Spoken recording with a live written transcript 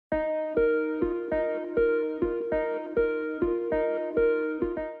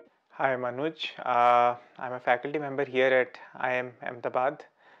I'm Anuj. I'm a faculty member here at IIM Ahmedabad.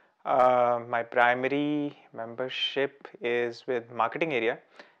 My primary membership is with marketing area,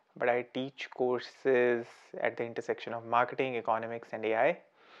 but I teach courses at the intersection of marketing, economics, and AI.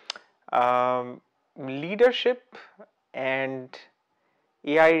 Leadership and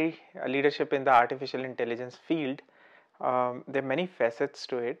AI leadership in the artificial intelligence field, there are many facets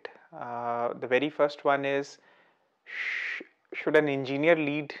to it. The very first one is should an engineer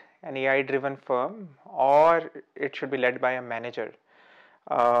lead an AI driven firm or it should be led by a manager?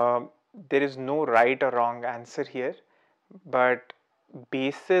 Uh, there is no right or wrong answer here, but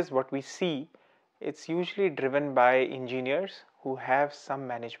basis what we see, it's usually driven by engineers who have some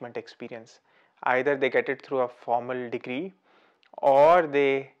management experience. Either they get it through a formal degree or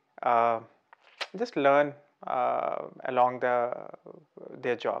they just learn along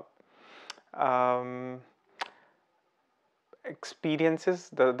their job. Um, Experiences.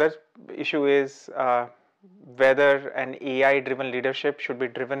 The other issue is whether an AI driven leadership should be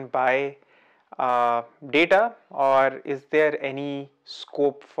driven by data, or is there any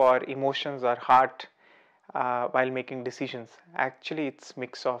scope for emotions or heart while making decisions? Actually, it's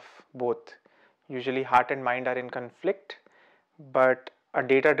mix of both. Usually heart and mind are in conflict, but a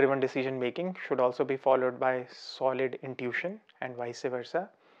data driven decision making should also be followed by solid intuition and vice versa.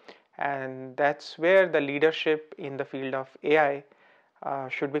 And that's where the leadership in the field of AI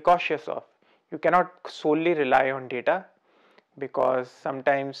should be cautious of. You cannot solely rely on data because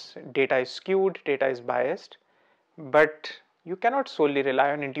sometimes data is skewed, data is biased, but you cannot solely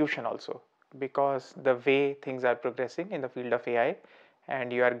rely on intuition also, because the way things are progressing in the field of AI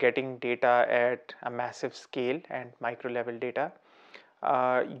and you are getting data at a massive scale and micro level data,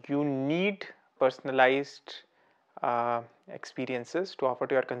 you need personalized experiences to offer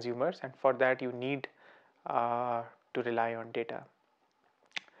to your consumers, and for that you need to rely on data.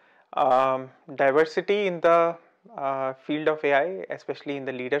 Diversity in the field of AI, especially in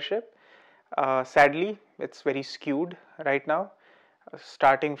the leadership, sadly it's very skewed right now,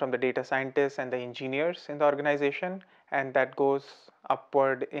 starting from the data scientists and the engineers in the organization, and that goes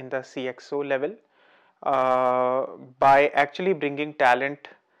upward in the CXO level. By actually bringing talent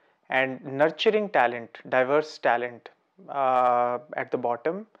and nurturing talent, diverse talent at the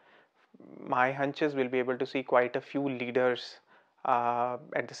bottom, my hunches will be able to see quite a few leaders at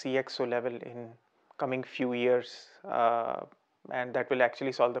the CXO level in coming few years, and that will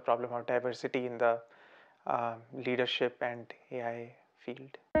actually solve the problem of diversity in the leadership and AI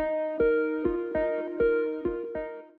field.